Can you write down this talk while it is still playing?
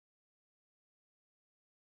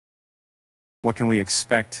What can we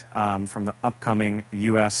expect from the upcoming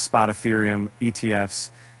US Spot Ethereum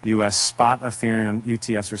ETFs? US Spot Ethereum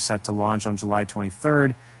ETFs are set to launch on July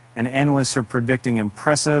 23rd, and analysts are predicting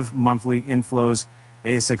impressive monthly inflows.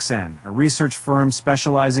 ASXN, a research firm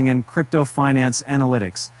specializing in crypto finance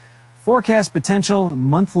analytics, forecast potential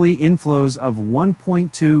monthly inflows of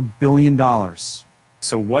 $1.2 billion.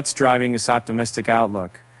 So what's driving this optimistic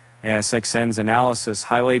outlook? ASXN's analysis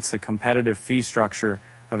highlights the competitive fee structure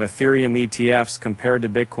of Ethereum ETFs compared to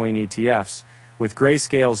Bitcoin ETFs, with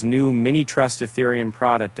Grayscale's new Mini Trust Ethereum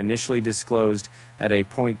product initially disclosed at a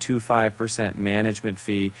 0.25% management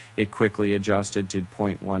fee. It quickly adjusted to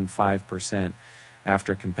 0.15%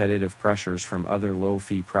 after competitive pressures from other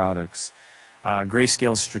low-fee products.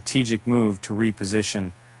 Grayscale's strategic move to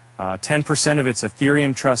reposition 10% of its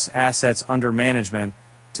Ethereum Trust assets under management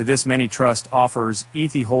to this Mini Trust offers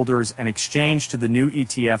ETH holders an exchange to the new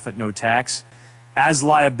ETF at no tax as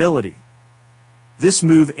liability. This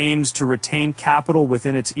move aims to retain capital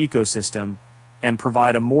within its ecosystem and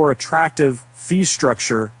provide a more attractive fee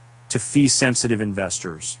structure to fee-sensitive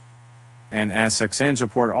investors. And ASXN's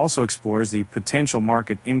report also explores the potential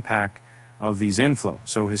market impact of these inflows.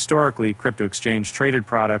 So historically, crypto exchange traded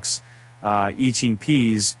products,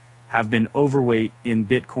 ETPs, have been overweight in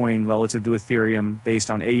Bitcoin relative to Ethereum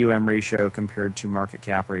based on AUM ratio compared to market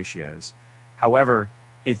cap ratios. However,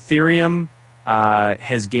 Ethereum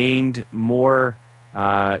has gained more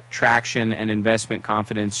traction and investment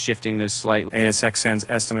confidence, shifting this slightly. ASXN's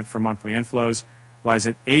estimate for monthly inflows lies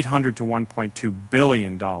at $800 to $1.2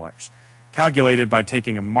 billion, calculated by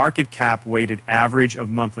taking a market cap weighted average of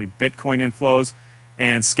monthly Bitcoin inflows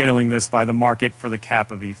and scaling this by the market for the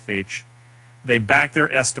cap of ETH. They back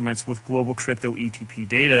their estimates with global crypto ETP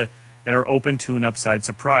data and are open to an upside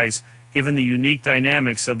surprise, given the unique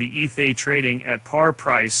dynamics of the ETH trading at par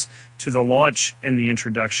price to the launch and the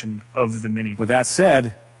introduction of the mini. With that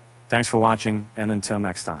said, thanks for watching, and until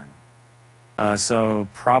next time. So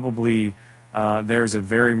probably there's a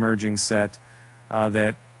very merging set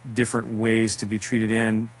that different ways to be treated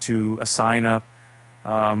in to a sign up,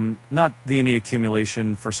 not any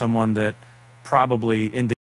accumulation for someone that probably